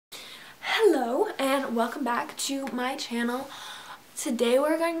everyone, welcome back to my channel. Today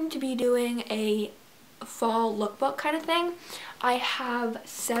we're going to be doing a fall lookbook kind of thing. I have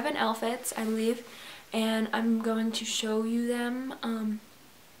 7 outfits, I believe, and I'm going to show you them.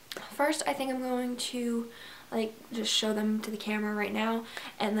 First, I think I'm going to just show them to the camera right now,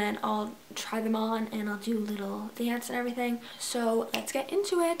 and then I'll try them on and I'll do a little dance and everything. So let's get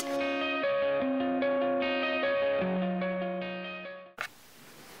into it.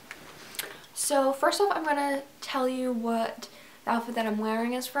 So first off, I'm gonna tell you what the outfit that I'm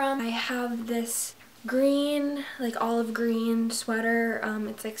wearing is from. I have this green, olive green sweater.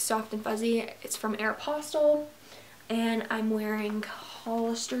 It's soft and fuzzy. It's from Aeropostale, and I'm wearing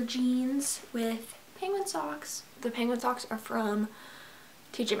Hollister jeans with penguin socks. The penguin socks are from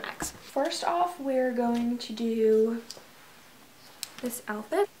TJ Maxx. First off, we're going to do this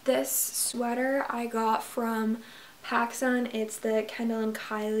outfit. This sweater I got from PacSun. It's the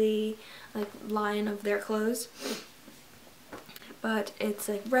Kendall&Kylie line of their clothes, but it's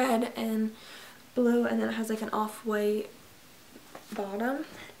red and blue, and then it has an off-white bottom,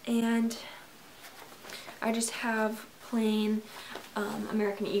 and I just have plain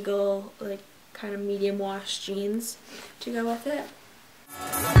American Eagle kind of medium wash jeans to go with it.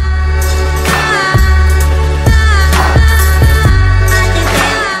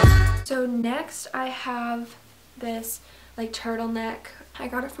 So next I have this turtleneck. I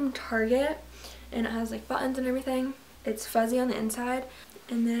got it from Target, and it has buttons and everything. It's fuzzy on the inside.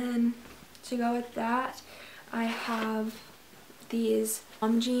 And then to go with that, I have these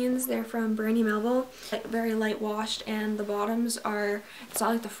jeans. They're from Brandy Melville, very light washed, and the bottoms are, it's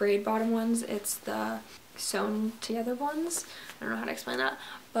not the frayed bottom ones, it's the sewn together ones. I don't know how to explain that,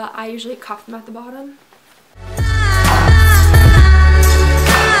 but I usually cuff them at the bottom.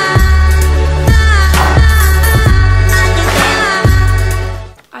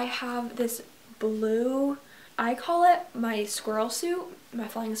 I have this blue, I call it my squirrel suit, my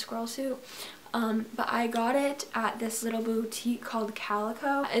flying squirrel suit, but I got it at this little boutique called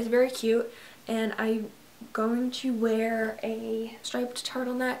Calico. It's very cute, and I'm going to wear a striped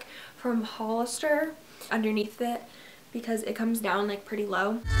turtleneck from Hollister underneath it because it comes down pretty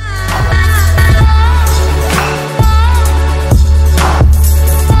low.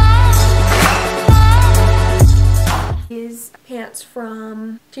 These pants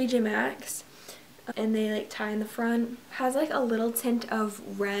from TJ Maxx, and they tie in the front. Has a little tint of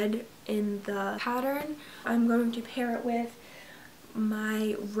red in the pattern. I'm going to pair it with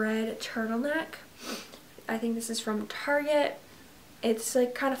my red turtleneck. I think this is from Target. It's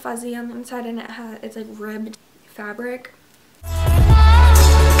kind of fuzzy on the inside, and it's ribbed fabric.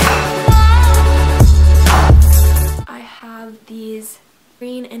 I have these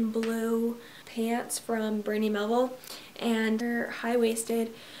green and blue pants from Brandy Melville, and they're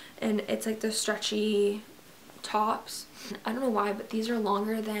high-waisted, and it's the stretchy tops. I don't know why, but these are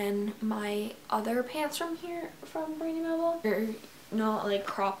longer than my other pants from Brandy Melville. They're not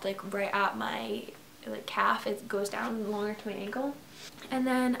cropped right at my calf. It goes down longer to my ankle. And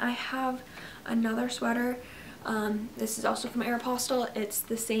then I have another sweater. This is also from Aeropostale. It's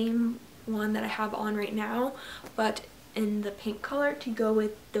the same one that I have on right now, but in the pink color to go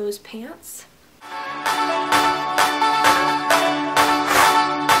with those pants.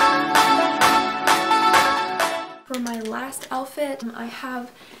 For my last outfit, I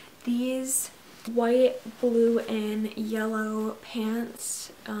have these white, blue, and yellow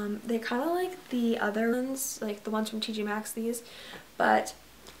pants. They're kind of like the other ones, the ones from TJ Maxx, these, but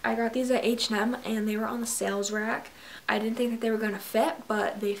I got these at H&M, and they were on the sales rack. I didn't think that they were going to fit,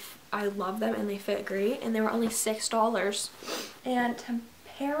 but I love them, and they fit great, and they were only $6. And to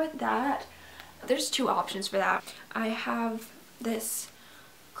pair with that, there's 2 options for that. I have this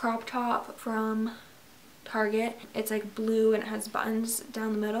crop top from Target. It's blue, and it has buttons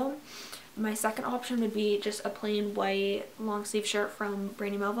down the middle. My second option would be just a plain white long sleeve shirt from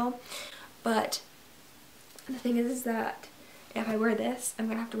Brandy Melville. But the thing is that if I wear this, I'm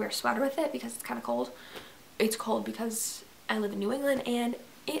gonna have to wear a sweater with it because it's kind of cold. It's cold because I live in New England, and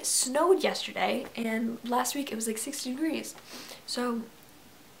it snowed yesterday, and last week it was 60 degrees. So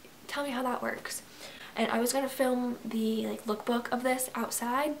tell me how that works. And I was gonna film the lookbook of this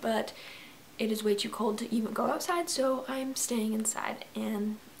outside, but it is way too cold to even go outside, so I'm staying inside,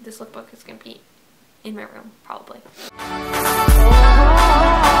 and this lookbook is gonna be in my room probably.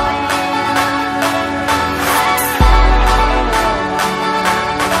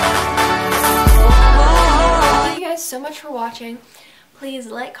 Thank you guys so much for watching. Please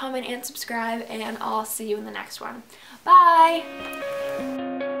like, comment, and subscribe, and I'll see you in the next one. Bye!